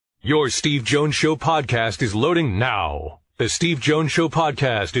Your Steve Jones Show podcast is loading now. The Steve Jones Show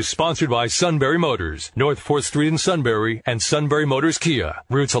podcast is sponsored by Sunbury Motors, North 4th Street in Sunbury, and Sunbury Motors Kia,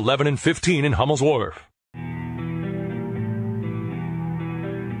 routes 11 and 15 in Hummel's Wharf.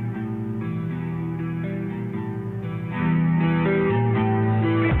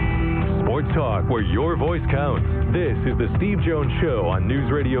 Sports talk where your voice counts. This is the Steve Jones Show on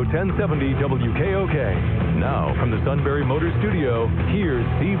News Radio 1070 WKOK. Now, from the Sunbury Motors Studio, here's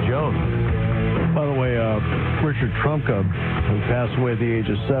Steve Jones. By the way, Richard Trumka, who passed away at the age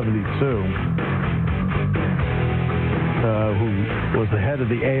of 72, who was the head of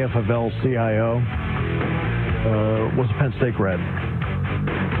the AFL-CIO, was a Penn State grad.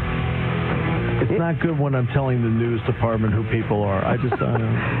 It's not good when I'm telling the news department who people are. I just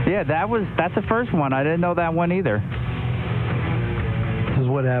Yeah, that's the first one. I didn't know that one either. This is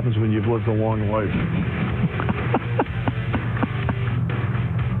what happens when you've lived a long life.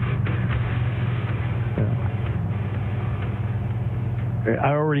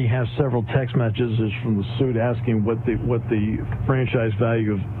 I already have several text messages from the suit asking what the franchise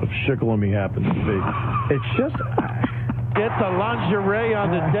value of Shikellamy happens to be. It's just... Get the lingerie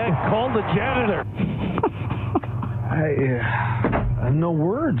on the deck. Call the janitor. I have no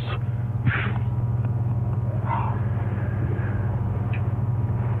words.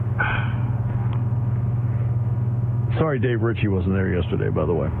 Sorry Dave Ritchie wasn't there yesterday, by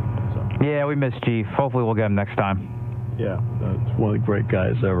the way. So. Yeah, we missed Chief. Hopefully we'll get him next time. Yeah, it's one of the great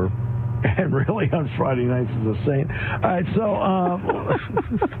guys ever. And really, on Friday nights is a saint. All right, so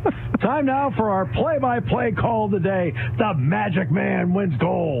time now for our play-by-play call of the day. The Magic Man wins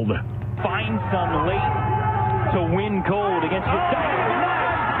gold. Find some late to win gold against the the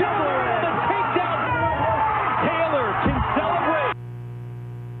takedown. Taylor can celebrate.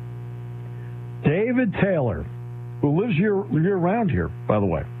 David Taylor, who lives year-round here, by the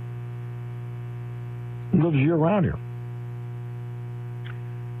way. Lives year-round here.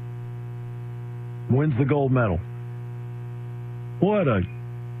 Wins the gold medal. What a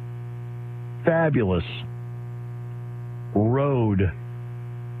fabulous road.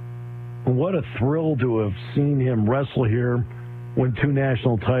 What a thrill to have seen him wrestle here, win 2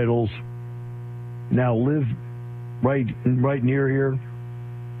 national titles, now live right near here,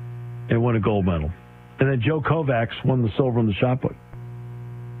 and win a gold medal. And then Joe Kovacs won the silver in the shot put.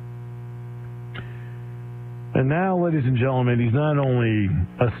 And now, ladies and gentlemen, he's not only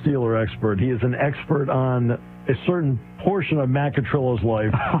a Steeler expert, he is an expert on a certain portion of Matt Catrillo's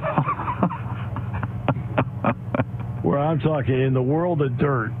life. Where I'm talking in the world of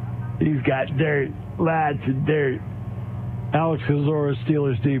dirt. He's got dirt, lots of dirt. Alex Kozora,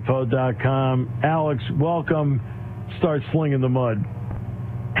 SteelersDepot.com. Alex, welcome. Start slinging the mud.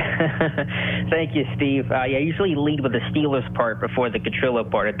 Thank you, Steve. I usually lead with the Steelers part before the Catrillo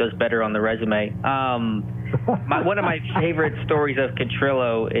part. It does better on the resume. One of my favorite stories of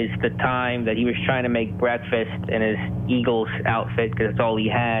Catrillo is the time that he was trying to make breakfast in his Eagles outfit because that's all he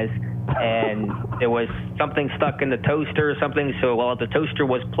has. And there was something stuck in the toaster or something. So while the toaster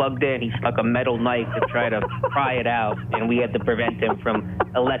was plugged in, he stuck a metal knife to try to pry it out. And we had to prevent him from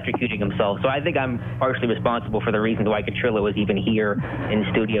electrocuting himself. So I think I'm partially responsible for the reasons why Catrillo is even here in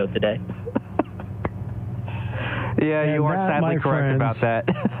studio today. Yeah, and you are sadly correct about that.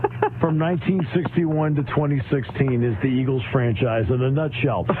 From 1961 to 2016 is the Eagles franchise in a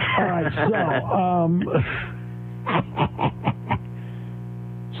nutshell. All right,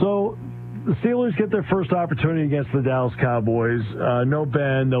 so the Steelers get their first opportunity against the Dallas Cowboys. No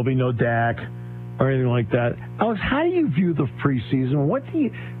Ben, there'll be no Dak or anything like that. Alex, how do you view the preseason? What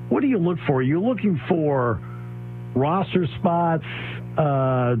do you look for? Are you looking for roster spots,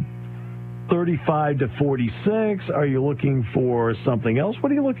 35 to 46? Are you looking for something else?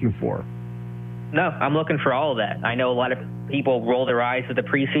 What are you looking for? No, I'm looking for all of that. I know a lot of people roll their eyes at the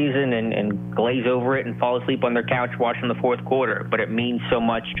preseason and glaze over it and fall asleep on their couch watching the fourth quarter, but it means so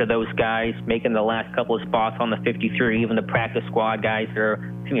much to those guys making the last couple of spots on the 53, even the practice squad guys that are,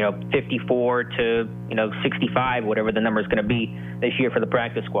 54 to, 65, whatever the number is going to be this year for the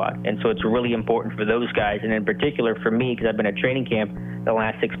practice squad. And so it's really important for those guys, and in particular for me, because I've been at training camp the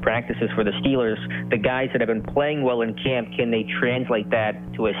last 6 practices for the Steelers, the guys that have been playing well in camp, can they translate that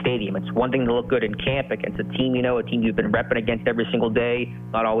to a stadium? It's one thing to look good in camp against a team, a team you've been repping against every single day,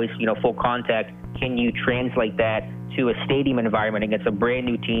 not always, full contact. Can you translate that to a stadium environment against a brand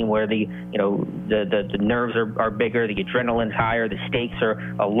new team where the nerves are bigger, the adrenaline's higher, the stakes are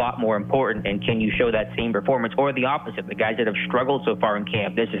a lot more important, and can you show that same performance? Or the opposite, the guys that have struggled so far in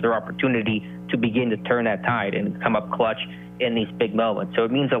camp, this is their opportunity to begin to turn that tide and come up clutch in these big moments. So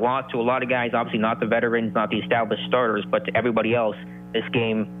it means a lot to a lot of guys, obviously not the veterans, not the established starters, but to everybody else, this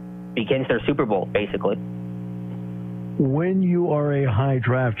game begins their Super Bowl, basically. When you are a high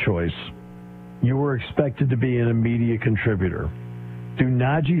draft choice, you are expected to be an immediate contributor. Do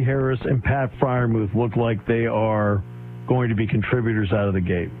Najee Harris and Pat Friermuth look like they are going to be contributors out of the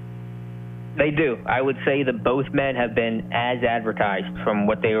gate? They do. I would say that both men have been as advertised from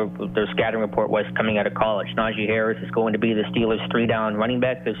what their scouting report was coming out of college. Najee Harris is going to be the Steelers' 3-down running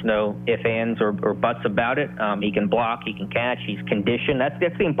back. There's no ifs, ands, or buts about it. He can block, he can catch, he's conditioned.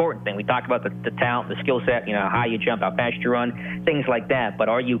 That's the important thing. We talk about the talent, the skill set, how high you jump, how fast you run, things like that. But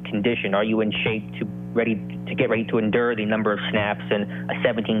are you conditioned? Are you in shape to get ready to endure the number of snaps in a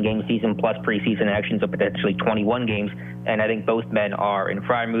 17-game season plus preseason actions of potentially 21 games? And I think both men are. And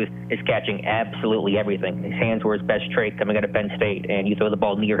Friermuth is catching absolutely everything. His hands were his best trait coming out of Penn State, and you throw the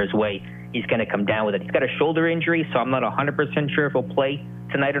ball near his way, he's going to come down with it. He's got a shoulder injury, so I'm not 100% sure if he'll play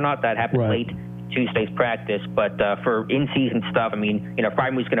tonight or not. That happened late Tuesday's practice. But for in-season stuff,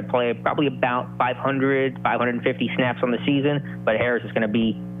 Friermuth's going to play probably about 500, 550 snaps on the season, but Harris is going to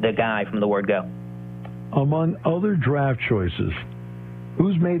be the guy from the word go. Among other draft choices,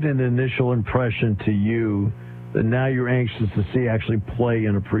 who's made an initial impression to you that now you're anxious to see actually play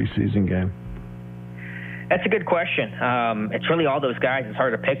in a preseason game? That's a good question. It's really all those guys. It's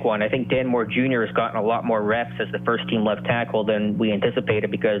hard to pick one. I think Dan Moore Jr. has gotten a lot more reps as the first-team left tackle than we anticipated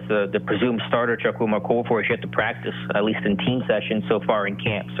because the presumed starter, Chukwuma Okorafor, has yet to practice, at least in team sessions so far in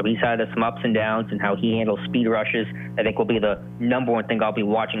camp. So he's had some ups and downs, and how he handles speed rushes, I think, will be the number one thing I'll be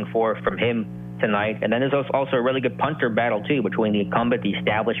watching for from him tonight. And then there's also a really good punter battle, too, between the incumbent, the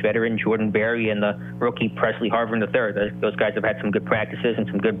established veteran, Jordan Berry, and the rookie Presley Harvin III. Those guys have had some good practices and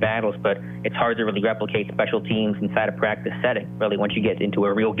some good battles, but it's hard to really replicate special teams inside a practice setting, really, once you get into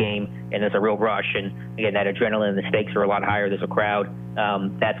a real game and there's a real rush. And, again, that adrenaline and the stakes are a lot higher. There's a crowd.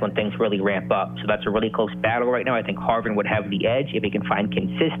 That's when things really ramp up. So that's a really close battle right now. I think Harvin would have the edge if he can find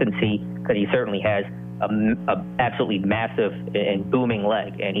consistency, because he certainly has a absolutely massive and booming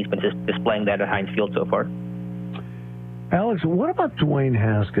leg, and he's been just displaying that at Heinz Field so far. Alex, what about Dwayne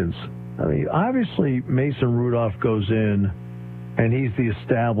Haskins? Obviously Mason Rudolph goes in, and he's the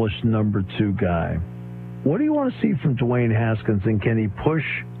established number 2 guy. What do you want to see from Dwayne Haskins, and can he push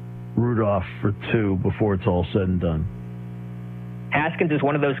Rudolph for 2 before it's all said and done? Haskins is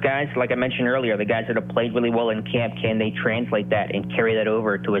one of those guys, like I mentioned earlier, the guys that have played really well in camp. Can they translate that and carry that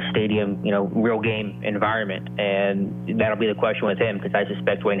over to a stadium, real game environment? And that'll be the question with him, because I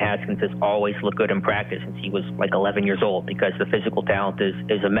suspect Dwayne Haskins has always looked good in practice since he was like 11 years old, because the physical talent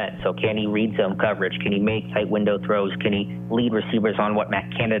is immense. So can he read zone coverage? Can he make tight window throws? Can he lead receivers on what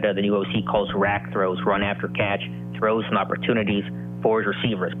Matt Canada, the new OC, calls rack throws, run after catch, throws and opportunities for his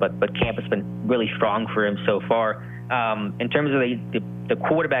receivers? But camp has been really strong for him so far. In terms of the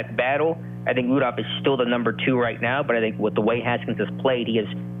quarterback battle, I think Rudolph is still the number 2 right now, but I think with the way Haskins has played, he has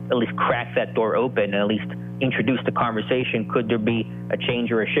at least cracked that door open and at least introduced the conversation. Could there be a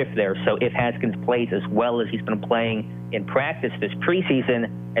change or a shift there? So if Haskins plays as well as he's been playing in practice this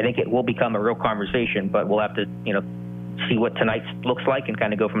preseason, I think it will become a real conversation, but we'll have to, see what tonight looks like and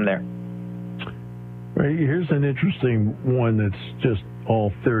kind of go from there. Right, here's an interesting one that's just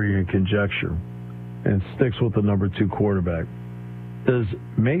all theory and conjecture, and sticks with the number 2 quarterback. Does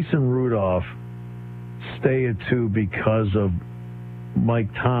Mason Rudolph stay at 2 because of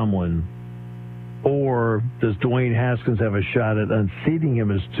Mike Tomlin, or does Dwayne Haskins have a shot at unseating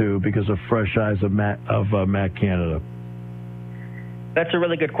him as 2 because of fresh eyes of Matt Canada? That's a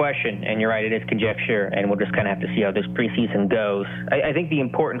really good question, and you're right, it is conjecture, and we'll just kind of have to see how this preseason goes. I think the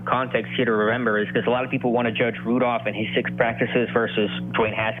important context here to remember is because a lot of people want to judge Rudolph in his 6 practices versus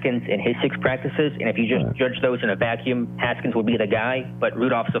Dwayne Haskins in his 6 practices, and if you just judge those in a vacuum, Haskins would be the guy, but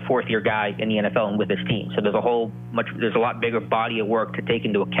Rudolph's a 4th-year guy in the NFL and with his team. So there's a lot bigger body of work to take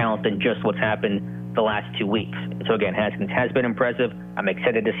into account than just what's happened the last 2 weeks. So again, Haskins has been impressive. I'm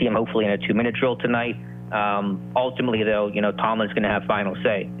excited to see him hopefully in a 2-minute drill tonight. Ultimately, though, Tomlin's going to have final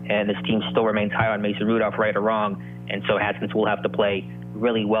say, and this team still remains high on Mason Rudolph, right or wrong, and so Haskins will have to play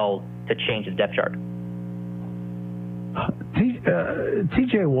really well to change the depth chart.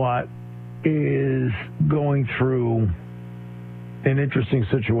 T.J. Watt is going through an interesting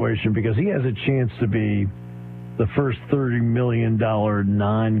situation because he has a chance to be the first $30 million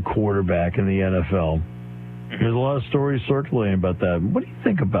non-quarterback in the NFL. There's a lot of stories circulating about that. What do you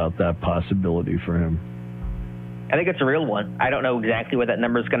think about that possibility for him? I think it's a real one. I don't know exactly what that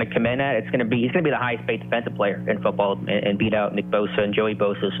number is going to come in at. He's going to be the highest paid defensive player in football and beat out Nick Bosa and Joey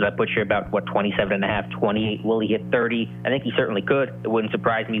Bosa. So that puts you about, 27.5, 28. Will he hit 30? I think he certainly could. It wouldn't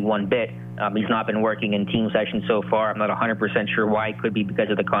surprise me one bit. He's not been working in team sessions so far. I'm not 100% sure why. It could be because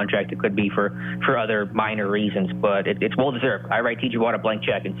of the contract. It could be for other minor reasons. But it's well-deserved. I write T.J. Watt a blank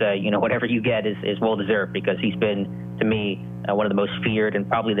check and say, whatever you get is well-deserved because he's been, to me, one of the most feared and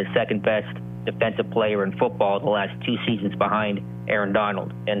probably the second best defensive player in football the last 2 seasons behind Aaron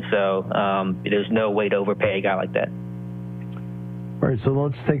Donald. And so there's no way to overpay a guy like that. All right, so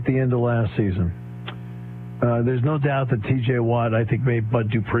let's take the end of last season. There's no doubt that T.J. Watt, I think, made Bud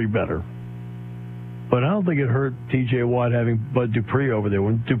Dupree better. But I don't think it hurt T.J. Watt having Bud Dupree over there.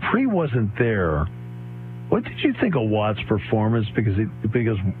 When Dupree wasn't there, what did you think of Watt's performance because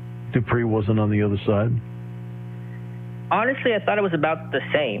Dupree wasn't on the other side? Honestly, I thought it was about the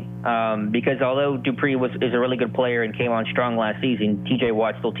same because although Dupree is a really good player and came on strong last season, T.J.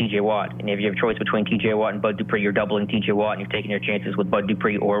 Watt's still T.J. Watt. And if you have a choice between T.J. Watt and Bud Dupree, you're doubling T.J. Watt and you're taking your chances with Bud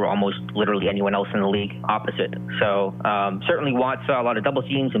Dupree or almost literally anyone else in the league opposite. So certainly Watt saw a lot of double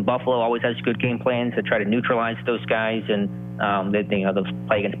teams, and Buffalo always has good game plans to try to neutralize those guys. And they'll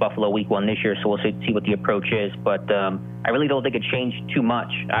play against Buffalo week 1 this year, so we'll see what the approach is. But I really don't think it changed too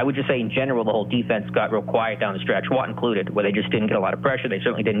much. I would just say in general the whole defense got real quiet down the stretch, Watt included, where they just didn't get a lot of pressure. They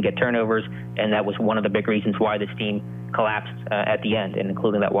certainly didn't get turnovers, and that was one of the big reasons why this team collapsed at the end, and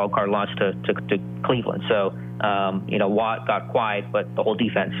including that wild card loss to Cleveland. So, Watt got quiet, but the whole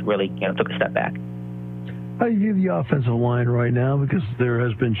defense really took a step back. How do you view the offensive line right now? Because there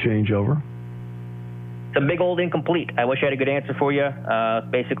has been changeover. It's a big old incomplete. I wish I had a good answer for you.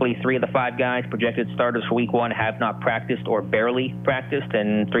 Basically, 3 of the 5 guys projected starters for week 1 have not practiced or barely practiced,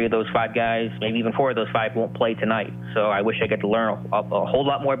 and 3 of those 5 guys, maybe even 4 of those 5, won't play tonight. So I wish I could learn a whole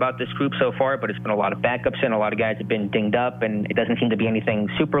lot more about this group so far, but it's been a lot of backups and a lot of guys have been dinged up, and it doesn't seem to be anything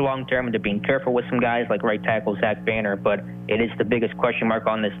super long-term, and they're being careful with some guys like right tackle Zach Banner, but it is the biggest question mark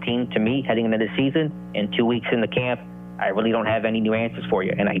on this team to me heading into this season. In 2 weeks in the camp, I really don't have any new answers for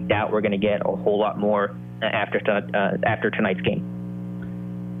you, and I doubt we're going to get a whole lot more after tonight's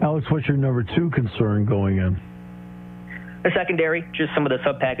game. Alex, what's your number 2 concern going in? The secondary, just some of the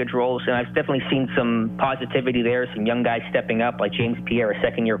sub-package roles, and I've definitely seen some positivity there, some young guys stepping up, like James Pierre, a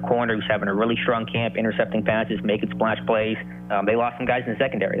second-year corner who's having a really strong camp, intercepting passes, making splash plays. They lost some guys in the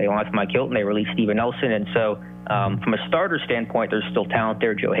secondary. They lost Mike Hilton. They released Steven Nelson, and so from a starter standpoint, there's still talent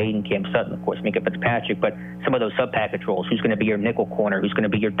there. Joe Hayden, Cam Sutton, of course, Minka Fitzpatrick, but some of those sub-package roles, who's going to be your nickel corner, who's going to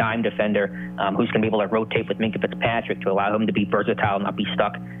be your dime defender, who's going to be able to rotate with Minka Fitzpatrick to allow him to be versatile and not be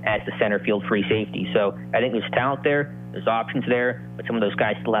stuck as the center field free safety. So I think there's talent there. There's options there, but some of those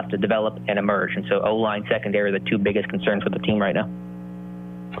guys still have to develop and emerge. And so O-line, secondary are the 2 biggest concerns for the team right now.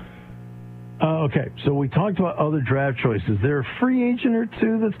 Okay, so we talked about other draft choices. Is there a free agent or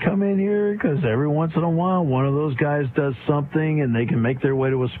 2 that's come in here? Because every once in a while, one of those guys does something and they can make their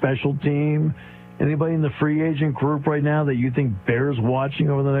way to a special team. Anybody in the free agent group right now that you think bears watching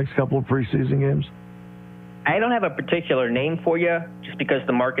over the next couple of preseason games? I don't have a particular name for you just because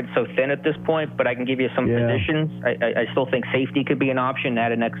the market's so thin at this point, but I can give you some positions. I still think safety could be an option,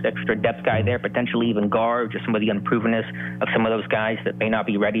 add an extra depth guy there, potentially even guard, just some of the unprovenness of some of those guys that may not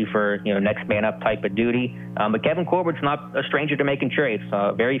be ready for next man up type of duty. But Kevin Colbert's not a stranger to making trades.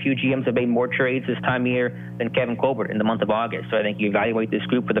 Very few GMs have made more trades this time of year than Kevin Colbert in the month of August. So I think you evaluate this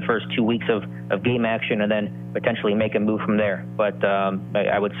group for the first 2 weeks of game action and then potentially make a move from there. But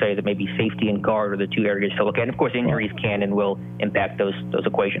I would say that maybe safety and guard are the 2 areas to look at. And of course, injuries can and will impact those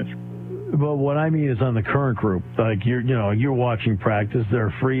equations. Well, what I mean is on the current group, like you're watching practice. They're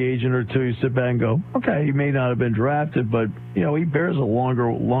a free agent or 2. You sit back and go, okay, he may not have been drafted, but he bears a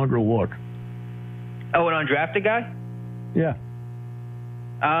longer look. Oh, an undrafted guy? Yeah.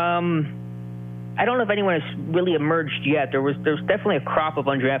 I don't know if anyone has really emerged yet. There's definitely a crop of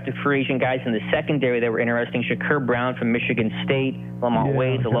undrafted free agent guys in the secondary that were interesting. Shakur Brown from Michigan State, Lamonte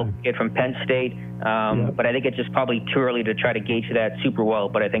Wade, the local kid from Penn State. But I think it's just probably too early to try to gauge that super well.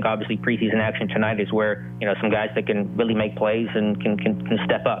 But I think obviously preseason action tonight is where some guys that can really make plays and can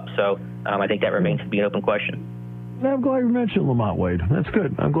step up. So I think that remains to be an open question. I'm glad you mentioned Lamonte Wade. That's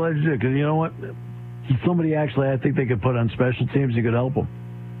good. I'm glad you did because you know what? Somebody actually I think they could put on special teams. You could help him.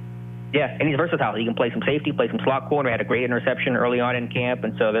 Yeah, and he's versatile. He can play some safety, play some slot corner. He had a great interception early on in camp,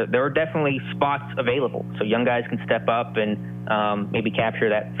 and so there are definitely spots available. So young guys can step up and maybe capture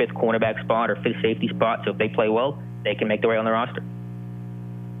that 5th cornerback spot or 5th safety spot. So if they play well, they can make their way on the roster.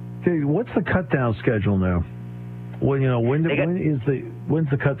 Okay, what's the cut-down schedule now? Well, when's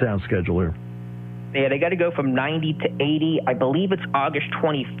the cut-down schedule here? Yeah, they got to go from 90 to 80. I believe it's August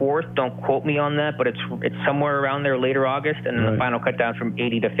 24th. Don't quote me on that, but it's somewhere around there, later August, and then the final cut down from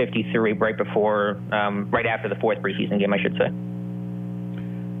 80 to 53 right after the fourth preseason game, I should say.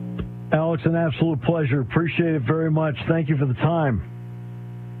 Alex, an absolute pleasure. Appreciate it very much. Thank you for the time.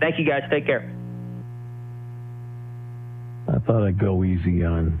 Thank you, guys. Take care. I thought I'd go easy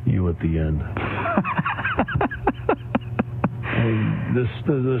on you at the end.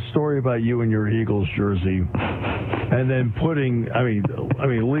 The story about you and your Eagles jersey, and then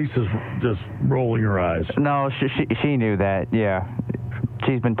Lisa's just rolling her eyes. No, she knew that. Yeah,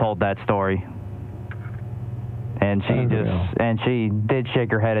 she's been told that story, and she did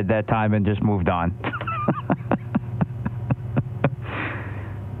shake her head at that time and just moved on.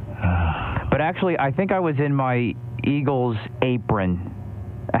 But actually, I think I was in my Eagles apron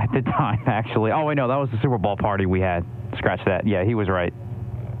at the time. Actually, oh wait, no, that was the Super Bowl party we had. Scratch that. Yeah, he was right.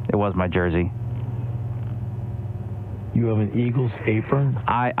 It was my jersey. You have an Eagles apron?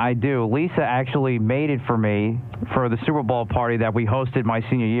 I do. Lisa actually made it for me for the Super Bowl party that we hosted my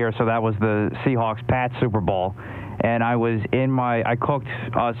senior year, so that was the Seahawks-Pats Super Bowl. And I cooked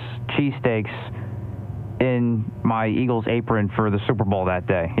us cheesesteaks in my Eagles apron for the Super Bowl that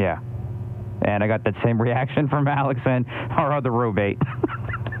day, yeah. And I got that same reaction from Alex and our other roommate.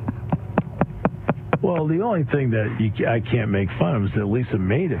 Well, the only thing that I can't make fun of is that Lisa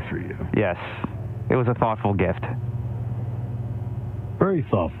made it for you. Yes. It was a thoughtful gift. Very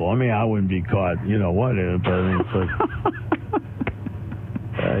thoughtful. I mean, I wouldn't be caught, you know what, but I mean, it's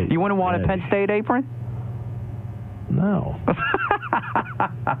like... You wouldn't want a Penn State apron? No.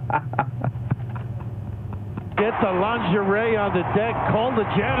 Get the lingerie on the deck. Call the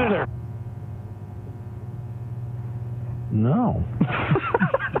janitor. No.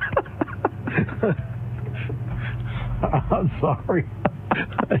 I'm sorry.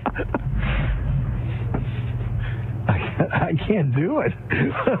 I can't do it.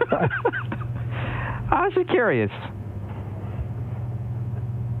 I was just curious.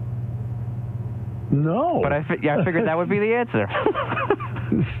 No. But I figured that would be the answer.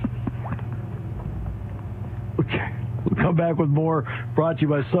 Okay. We'll come back with more. Brought to you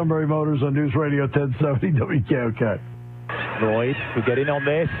by Sunbury Motors on News Radio 1070 WKOK. Lloyd will get in on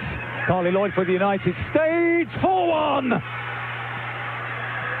this. Carly Lloyd for the United States. 4-1.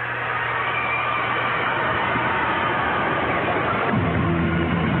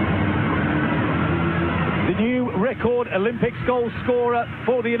 The new record Olympics goal scorer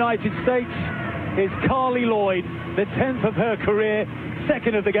for the United States is Carly Lloyd, the 10th of her career,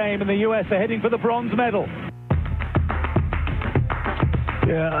 second of the game, and the U.S. are heading for the bronze medal.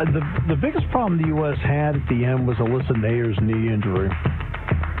 Yeah, the biggest problem the U.S. had at the end was Alyssa Nayer's knee injury.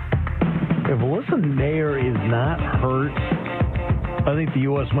 If Alyssa Nayer is not hurt, I think the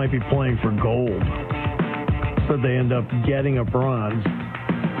U.S. might be playing for gold. So they end up getting a bronze.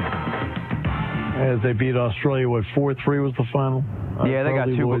 As they beat Australia, 4-3 was the final? Yeah, they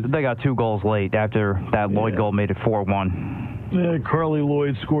got two goals late after that Lloyd goal made it 4-1. Yeah, Carly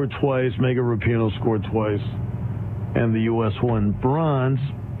Lloyd scored twice, Megan Rapinoe scored twice, and the U.S. won bronze.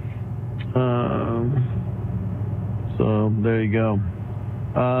 So there you go.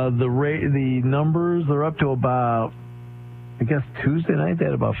 The numbers, they're up to about, I guess Tuesday night they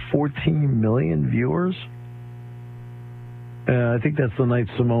had about 14 million viewers. I think that's the night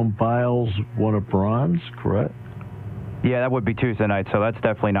Simone Biles won a bronze, correct? Yeah, that would be Tuesday night, so that's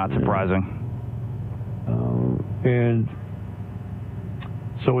definitely not surprising. And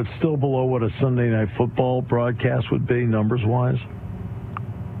so it's still below what a Sunday Night Football broadcast would be, numbers-wise.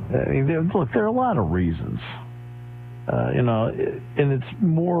 I mean, look, there are a lot of reasons. And it's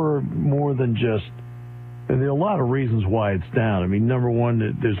more than just... And there are a lot of reasons why it's down. I mean, number one,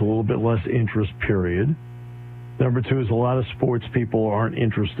 there's a little bit less interest, period. Number two is a lot of sports people aren't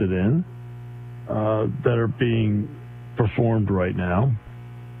interested in that are being performed right now.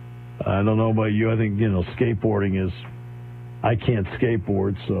 I don't know about you. I think, skateboarding is... I can't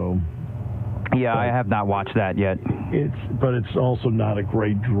skateboard, so... Yeah, I have not watched that yet. But it's also not a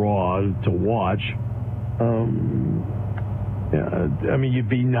great draw to watch. I mean, you'd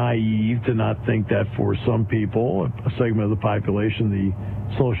be naive to not think that for some people, a segment of the population, the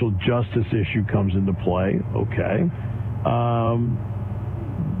social justice issue comes into play. Okay.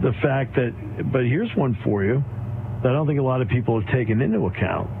 The fact that... But here's one for you that I don't think a lot of people have taken into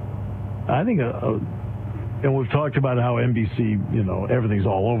account. I think and we've talked about how NBC, everything's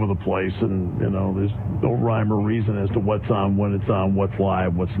all over the place, and, there's no rhyme or reason as to what's on, when it's on, what's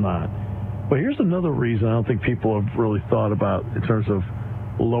live, what's not. But here's another reason I don't think people have really thought about in terms of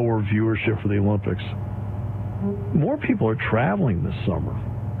lower viewership for the Olympics. More people are traveling this summer.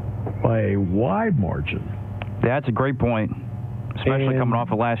 by a wide margin. That's a great point, especially coming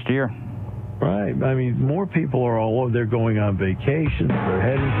off of last year. Right. I mean, more people are all over. They're going on vacations. They're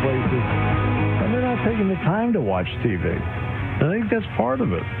heading places. And they're not taking the time to watch TV. I think that's part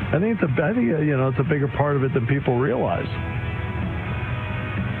of it. I think it's a bigger part of it than people realize.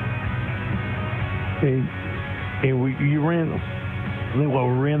 We ran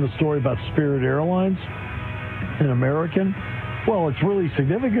the story about Spirit Airlines and American. Well, it's really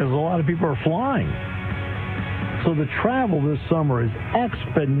significant because a lot of people are flying. So the travel this summer is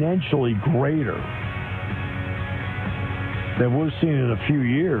exponentially greater than we've seen in a few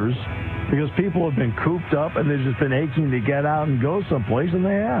years because people have been cooped up and they've just been aching to get out and go someplace, and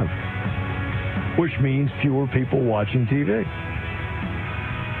they have. Which means fewer people watching TV.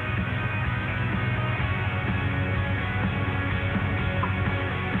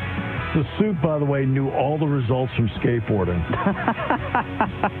 The suit, by the way, knew all the results from skateboarding.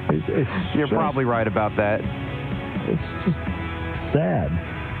 You're probably right about that. It's just sad.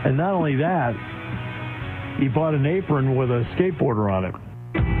 And not only that, he bought an apron with a skateboarder on it.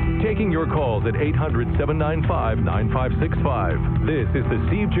 Taking your calls at 800-795-9565. This is the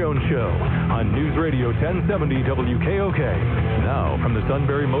Steve Jones Show on News Radio 1070 WKOK. Now, from the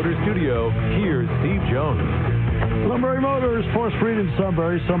Sunbury Motors Studio, here's Steve Jones. Sunbury Motors, 4th Street in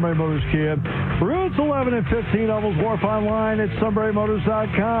Sunbury, Sunbury Motors Kia. Routes 11 and 15, Hummels Wharf, online at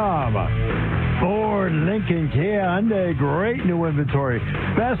sunburymotors.com. Ford, Lincoln, Kia, Hyundai, great new inventory.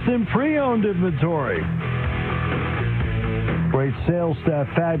 Best in pre-owned inventory. Great sales staff,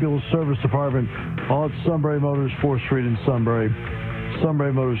 fabulous service department. All at Sunbury Motors, 4th Street in Sunbury.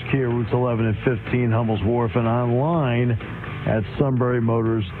 Sunbury Motors Kia, routes 11 and 15, Hummels Wharf, and online at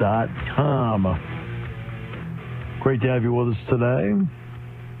sunburymotors.com. Great to have you with us today.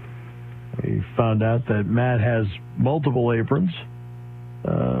 We found out that Matt has multiple aprons.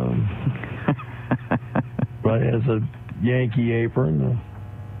 Right, has a Yankee apron.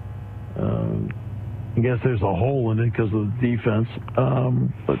 I guess there's a hole in it because of the defense,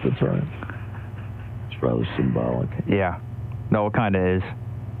 but that's all right. It's rather symbolic. Yeah. No, it kind of is.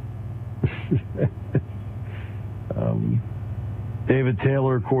 David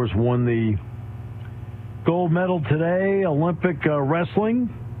Taylor, of course, won the gold medal today, Olympic wrestling.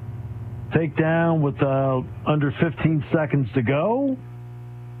 Takedown with under 15 seconds to go.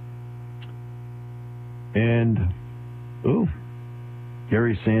 And,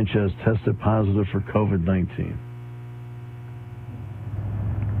 Gary Sanchez tested positive for COVID-19.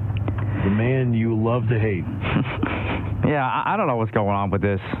 The man you love to hate. Yeah, I don't know what's going on with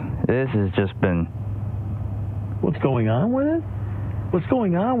this. This has just been... What's going on with it? What's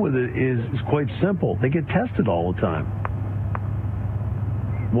going on with it is quite simple. They get tested all the time.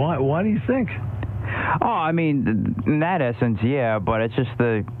 Why do you think? Oh, I mean, in that essence, yeah, but it's just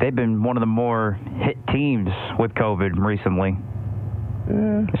they've been one of the more hit teams with COVID recently.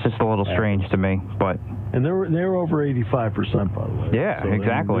 It's just a little strange to me, but... And they're over 85%, by the way. Yeah, so They're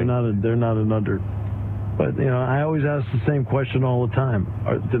exactly. not an under... But, I always ask the same question all the time.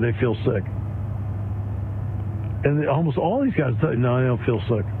 Do they feel sick? And almost all these guys, no, they don't feel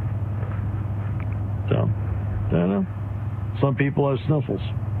sick. So, I don't know. Some people have sniffles.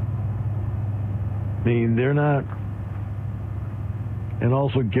 I mean, they're not... And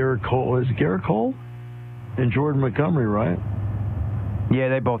also Garrett Cole. Is it Garrett Cole? And Jordan Montgomery, right? Yeah,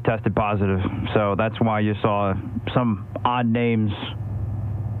 they both tested positive. So that's why you saw some odd names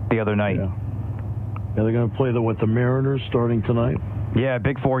the other night. Yeah, they're going to play the Mariners starting tonight? Yeah,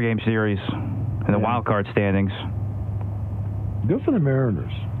 big 4-game series in the wild card standings. Good for the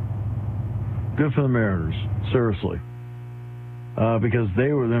Mariners. Good for the Mariners, seriously. Because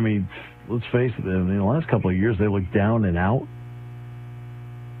they were, let's face it, in the last couple of years, they looked down and out.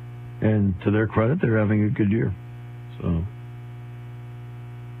 And to their credit, they're having a good year. So,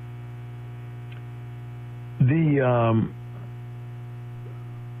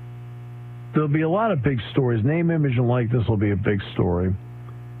 there'll be a lot of big stories. Name, image, and likeness will be a big story.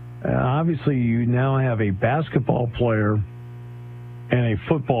 Obviously, you now have a basketball player and a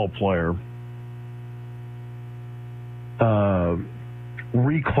football player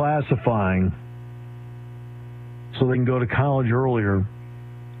reclassifying so they can go to college earlier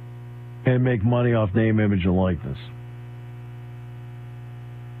and make money off name, image, and likeness.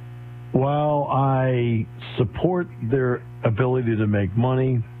 While I support their ability to make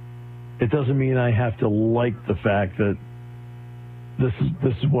money, it doesn't mean I have to like the fact that this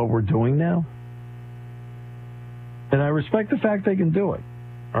is what we're doing now. And I respect the fact they can do it.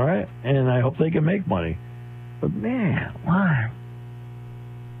 All right? And I hope they can make money. But, man, why?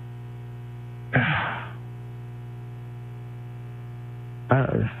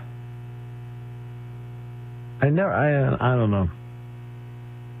 I don't know.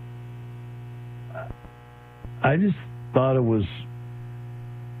 I just thought it was,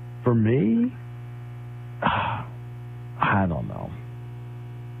 for me, I don't know.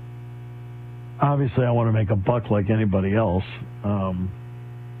 Obviously, I want to make a buck like anybody else.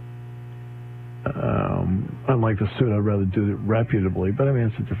 Unlike the suit, I'd rather do it reputably, but I mean,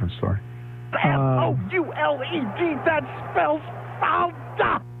 it's a different story. Fouled, that spells fouled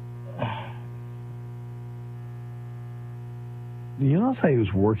up. You notice how he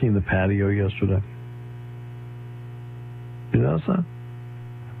was working the patio yesterday? You notice that?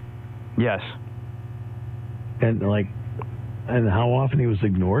 Yes. And how often he was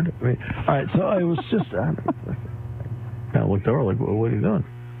ignored? I mean, all right, so I was just kind of looked over like, well, what are you doing?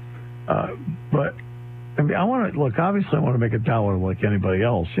 But I mean, I want to look. Obviously, I want to make $1 like anybody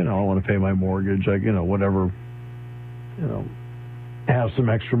else. I want to pay my mortgage. Whatever. Have some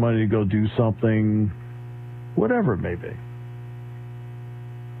extra money to go do something, whatever it may be.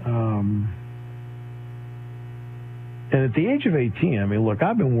 And at the age of 18, I mean, look,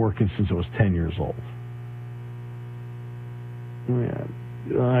 I've been working since I was 10 years old.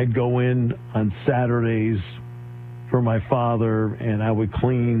 I'd go in on Saturdays for my father, and I would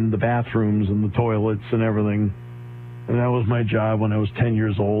clean the bathrooms and the toilets and everything. And that was my job when I was 10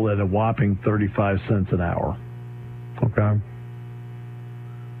 years old at a whopping 35 cents an hour. Okay?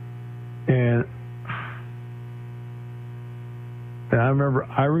 And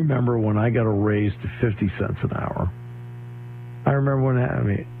I remember when I got a raise to 50 cents an hour. I remember when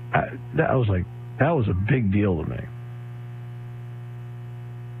that was a big deal to me.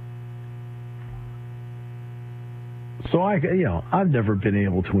 So I've never been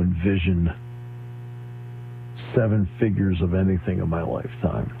able to envision 7 figures of anything in my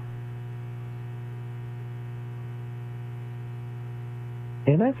lifetime.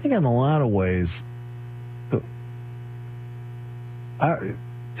 And I think in a lot of ways,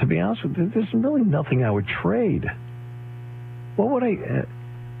 to be honest with you, there's really nothing I would trade. What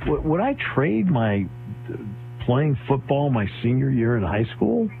would I trade my playing football my senior year in high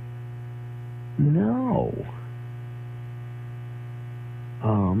school? No.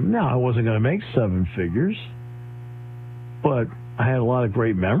 Now, I wasn't going to make 7 figures, but I had a lot of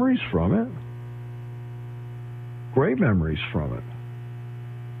great memories from it. Great memories from it.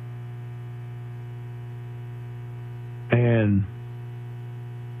 And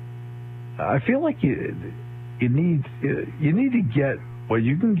I feel like you need to get what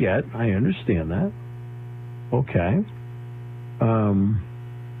you can get. I understand that. Okay.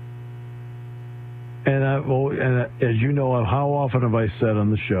 And as you know, how often have I said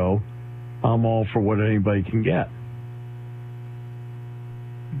on the show, I'm all for what anybody can get.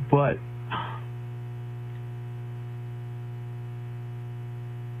 But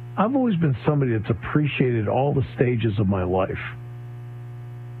I've always been somebody that's appreciated all the stages of my life.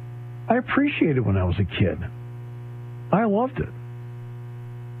 I appreciated when I was a kid. I loved it.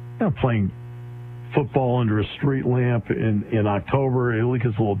 Playing football under a street lamp in October. It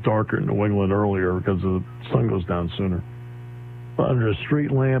gets a little darker in New England earlier because the sun goes down sooner. But under a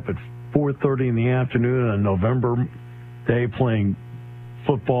street lamp at 4:30 in the afternoon on a November day, playing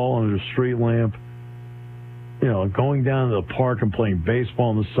football under a street lamp. Going down to the park and playing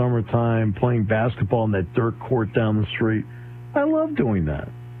baseball in the summertime, playing basketball in that dirt court down the street. I love doing that.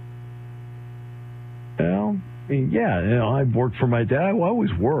 I worked for my dad. I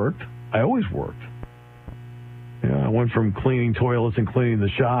always worked. I went from cleaning toilets and cleaning the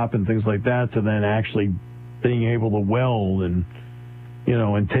shop and things like that to then actually being able to weld and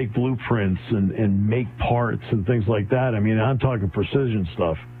take blueprints and make parts and things like that. I mean, I'm talking precision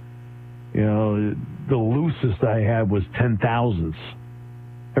stuff. The loosest I had was 10,000ths.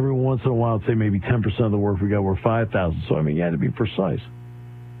 Every once in a while, I'd say maybe 10% of the work we got were 5,000. So, you had to be precise.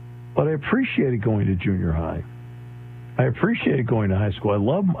 But I appreciated going to junior high. I appreciated going to high school. I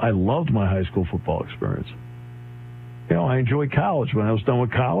loved my high school football experience. I enjoyed college. When I was done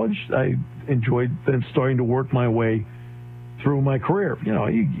with college, I enjoyed then starting to work my way through my career.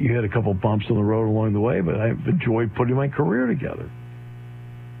 You had a couple bumps in the road along the way, but I enjoyed putting my career together.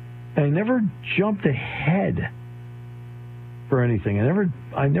 And I never jumped ahead for anything.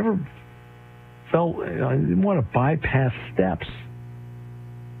 I never felt I didn't want to bypass steps.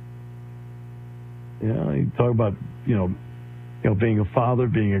 You talk about being a father,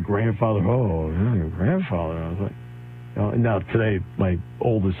 being a grandfather. Oh, you're a grandfather. I was like, now today, my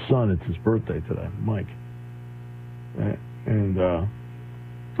oldest son, it's his birthday today, Mike, and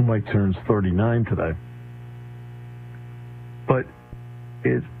Mike turns 39 today. But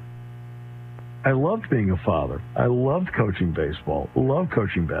I loved being a father. I loved coaching baseball. Loved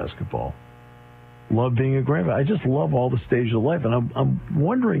coaching basketball. love being a grandfather. I just love all the stages of life, and I'm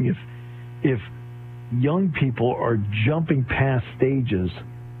wondering if young people are jumping past stages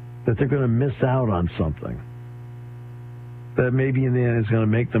that they're going to miss out on something that maybe in the end is going to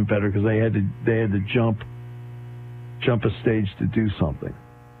make them better because they had to jump a stage to do something.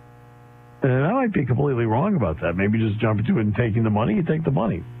 And I might be completely wrong about that. Maybe just jump into it and taking the money, you take the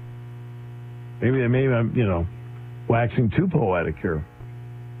money. Maybe I'm, waxing too poetic here.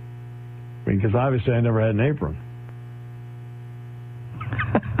 Because obviously I never had an apron.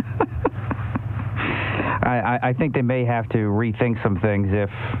 I think they may have to rethink some things if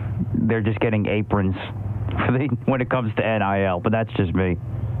they're just getting aprons when it comes to NIL, but that's just me.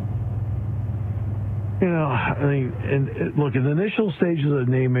 Look, in the initial stages of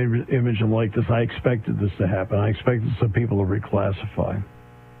name, image, and likeness, I expected this to happen. I expected some people to reclassify.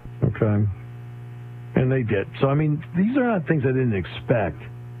 Okay? And they did. So, these are not things I didn't expect.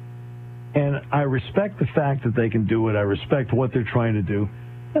 And I respect the fact that they can do it. I respect what they're trying to do.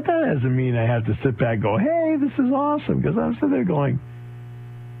 But that doesn't mean I have to sit back and go, hey, this is awesome. Because I'm sitting there going,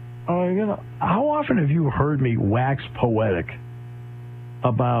 how often have you heard me wax poetic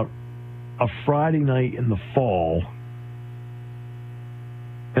about a Friday night in the fall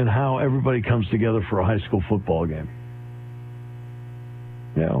and how everybody comes together for a high school football game?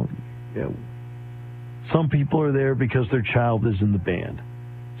 Some people are there because their child is in the band.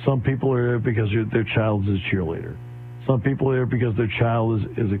 Some people are there because their child is a cheerleader. Some people are there because their child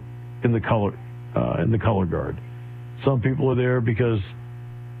is in the color guard. Some people are there because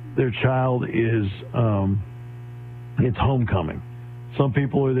their child is it's homecoming. Some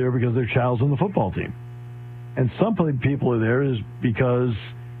people are there because their child's on the football team. And some people are there is because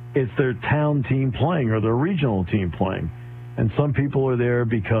it's their town team playing or their regional team playing. And some people are there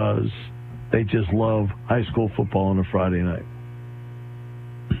because they just love high school football on a Friday night.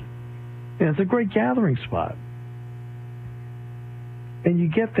 And it's a great gathering spot. And you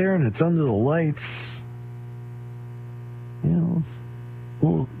get there and it's under the lights.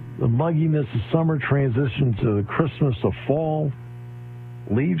 The mugginess of summer transitions to the Christmas of fall.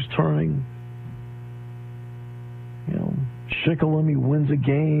 Leaves turning. Shikellamy wins a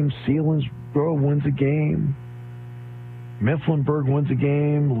game. Selinsgrove wins a game. Mifflinburg wins a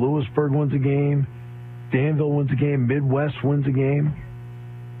game. Lewisburg wins a game. Danville wins a game. Midwest wins a game.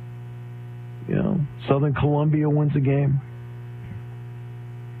 Southern Columbia wins a game.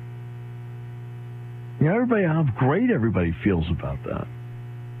 How great everybody feels about that.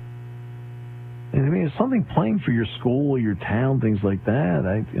 And it's something playing for your school or your town, things like that.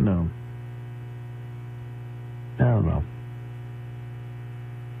 I don't know.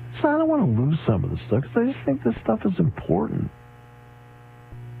 So I don't want to lose some of this stuff because I just think this stuff is important.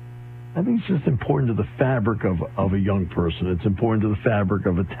 I think it's just important to the fabric of a young person. It's important to the fabric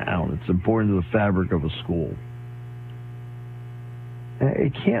of a town. It's important to the fabric of a school.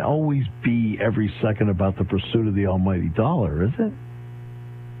 It can't always be every second about the pursuit of the almighty dollar, is it?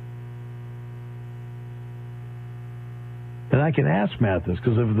 And I can ask Matt this,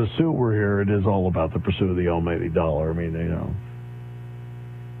 because if the suit were here, it is all about the pursuit of the almighty dollar.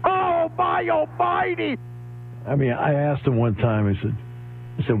 Oh, my almighty! I asked him one time, I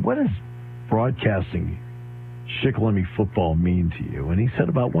said, what does broadcasting Shikellamy football mean to you? And he said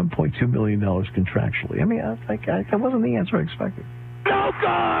about $1.2 million contractually. That wasn't the answer I expected. No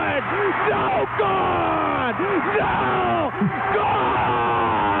good! No good! No good!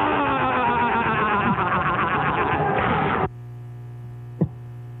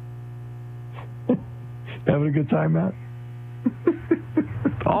 Having a good time, Matt?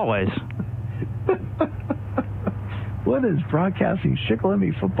 Always. What does broadcasting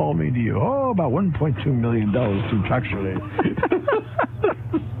Shikellamy football mean to you? Oh, about $1.2 million contractually.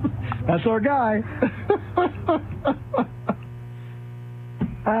 That's our guy.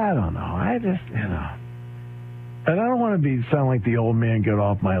 I don't know. I just, and I don't want to sound like the old man get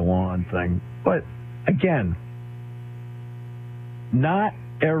off my lawn thing. But, again, not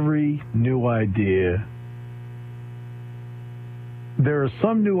every new idea. There are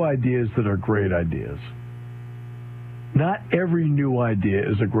some new ideas that are great ideas. Not every new idea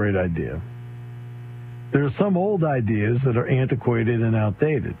is a great idea. There are some old ideas that are antiquated and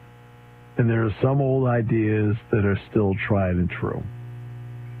outdated. And there are some old ideas that are still tried and true.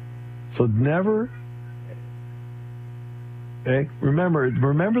 So never,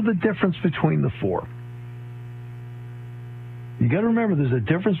 remember the difference between the four. You got to remember there's a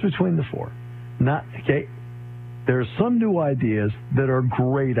difference between the four. There are some new ideas that are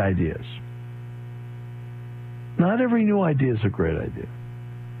great ideas. Not every new idea is a great idea.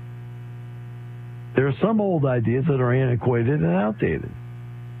 There are some old ideas that are antiquated and outdated.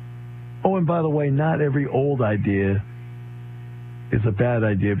 Oh, and by the way, not every old idea is a bad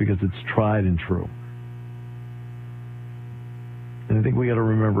idea because it's tried and true. And I think we got to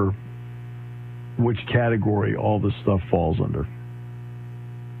remember which category all this stuff falls under.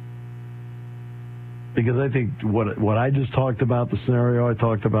 Because I think what I just talked about, the scenario I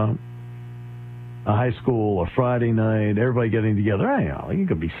talked about, a high school, a Friday night, everybody getting together. It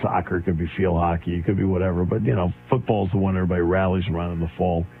could be soccer, it could be field hockey, it could be whatever. But, football's the one everybody rallies around in the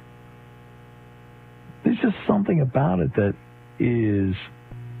fall. There's just something about it that is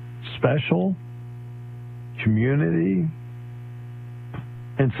special, community,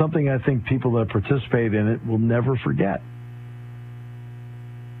 and something I think people that participate in it will never forget.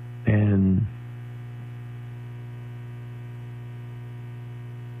 And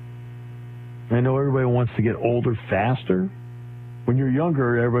I know everybody wants to get older faster. When you're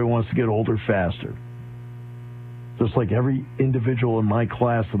younger, everybody wants to get older faster. Just like every individual in my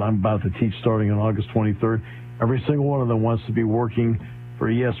class that I'm about to teach starting on August 23rd, every single one of them wants to be working for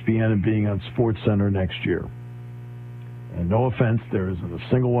ESPN and being on SportsCenter next year. And no offense, there isn't a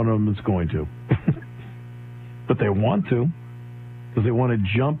single one of them that's going to. But they want to, because they want to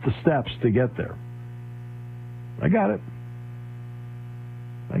jump the steps to get there. I got it.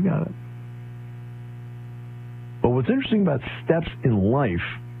 But what's interesting about steps in life,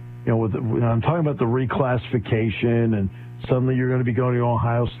 when I'm talking about the reclassification and suddenly you're going to be going to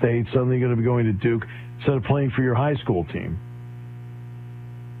Ohio State, suddenly you're going to be going to Duke, instead of playing for your high school team.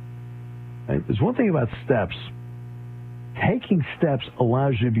 Right? There's one thing about steps. Taking steps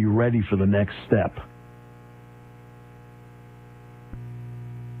allows you to be ready for the next step.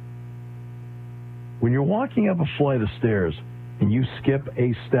 When you're walking up a flight of stairs and you skip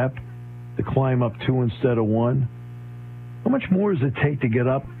a step to climb up 2 instead of 1, how much more does it take to get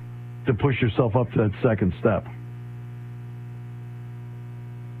up to push yourself up to that second step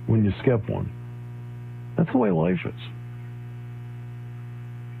when you skip one? That's the way life is.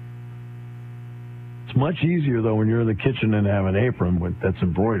 It's much easier, though, when you're in the kitchen and have an apron that's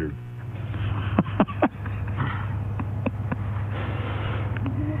embroidered.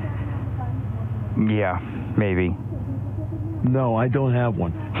 Yeah, maybe. No, I don't have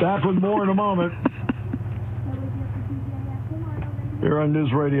one. Back with more in a moment. Here on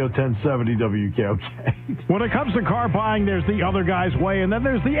News Radio 1070 WKOK. When it comes to car buying, there's the other guy's way, and then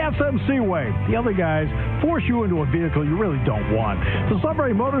there's the SMC way. The other guys force you into a vehicle you really don't want. The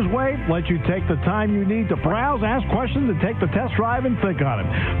Sunbury Motors way lets you take the time you need to browse, ask questions, and take the test drive and think on it.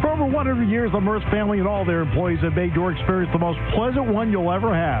 For over 100 years, the Merce family and all their employees have made your experience the most pleasant one you'll ever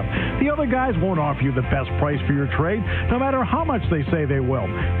have. The other guys won't offer you the best price for your trade, no matter how much they say they will.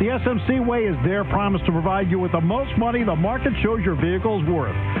 The SMC way is their promise to provide you with the most money the market shows your vehicle's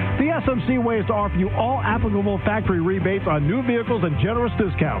worth. The SMC way is to offer you all applicable factory rebates on new vehicles and generous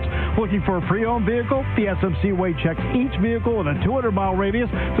discounts. Looking for a pre-owned vehicle? The SMC way checks each vehicle with a 200-mile radius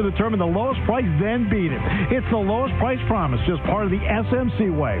to determine the lowest price, then beat it. It's the lowest price promise, just part of the SMC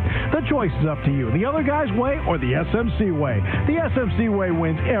way. The choice is up to you, the other guy's way or the SMC way. The SMC way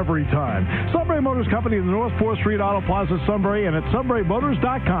wins every time. Sunbury Motors Company in the North 4th Street Auto Plaza, Sunbury, and at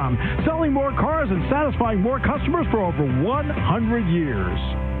sunburymotors.com. Selling more cars and satisfying more customers for over 100 years.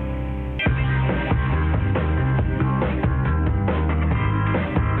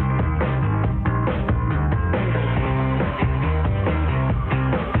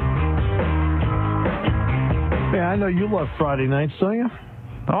 Yeah, I know you love Friday nights, don't you?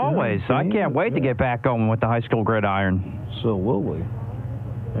 Always. Yeah, I can't wait to get back going with the high school gridiron. Absolutely.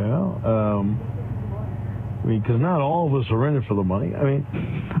 Yeah. Because not all of us are in it for the money. I mean,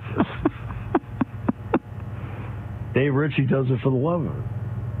 Dave Ritchie does it for the love of it.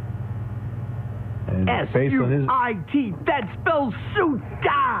 And S-U-I-T, that spells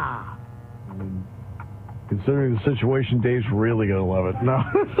Suta! Considering the situation, Dave's really going to love it. No.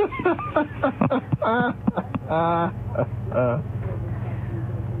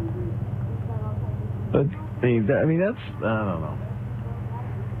 But, I mean, that's, I don't know.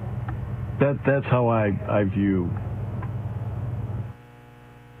 That's how I view.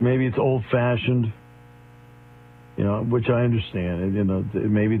 Maybe it's old-fashioned, which I understand.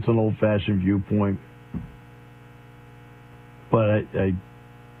 Maybe it's an old-fashioned viewpoint. But I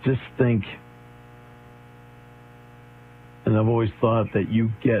just think, and I've always thought that you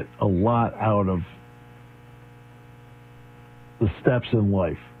get a lot out of the steps in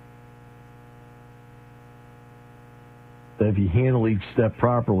life. That if you handle each step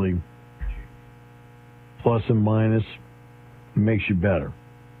properly, plus and minus, it makes you better.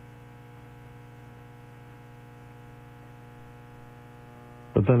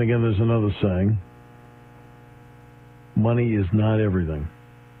 But then again, there's another saying. Money is not everything.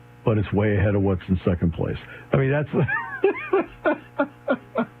 but it's way ahead of what's in second place. I mean, that's...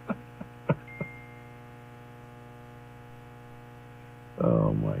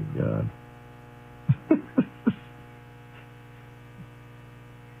 Oh, my God.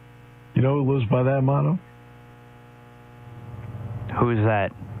 You know who lives by that motto? Who's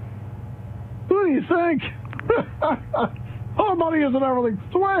that? Who do you think? Oh, money isn't everything.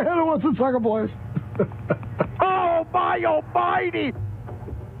 It's way ahead of what's in second place. Oh, my almighty!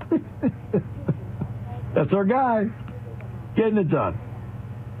 That's our guy. Getting it done.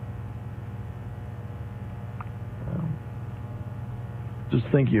 Just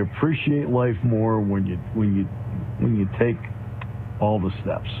think you appreciate life more when you take all the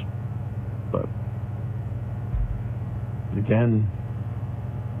steps. But again,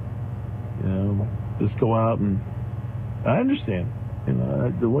 just go out and I understand.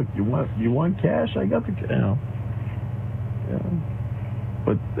 Look, you want cash? I got the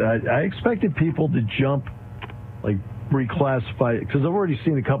But I expected people to jump, like reclassify, because I've already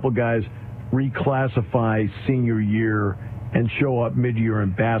seen a couple guys reclassify senior year and show up mid-year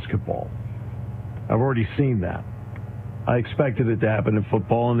in basketball. I've already seen that. I expected it to happen in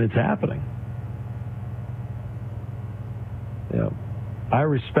football, and it's happening. Yeah, I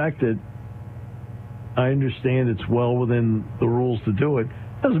respect it. I understand it's well within the rules to do it.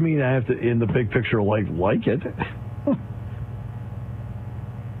 Doesn't mean I have to, in the big picture of life, like it.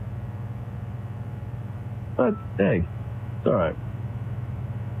 But, hey, it's all right.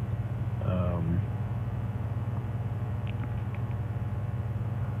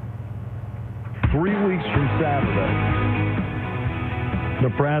 3 weeks from Saturday,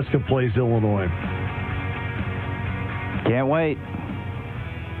 Nebraska plays Illinois. Can't wait.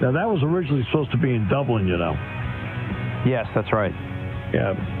 Now, that was originally supposed to be in Dublin, you know. Yes, that's right.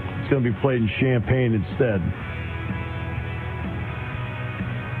 Yeah, it's going to be played in Champaign instead.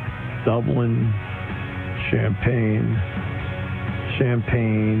 Dublin, Champaign,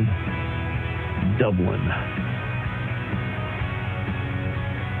 Dublin.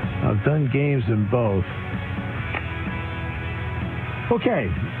 I've done games in both. Okay,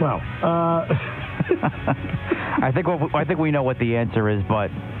 well, I think we know what the answer is,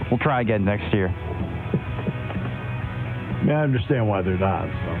 but we'll try again next year. I mean, I understand why they're not.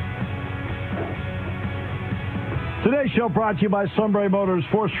 So. Today's show brought to you by Sunbury Motors,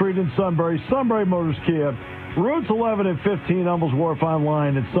 4th Street in Sunbury. Sunbury Motors Kia, routes 11 and 15, Hummel's Wharf,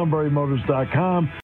 online at sunburymotors.com.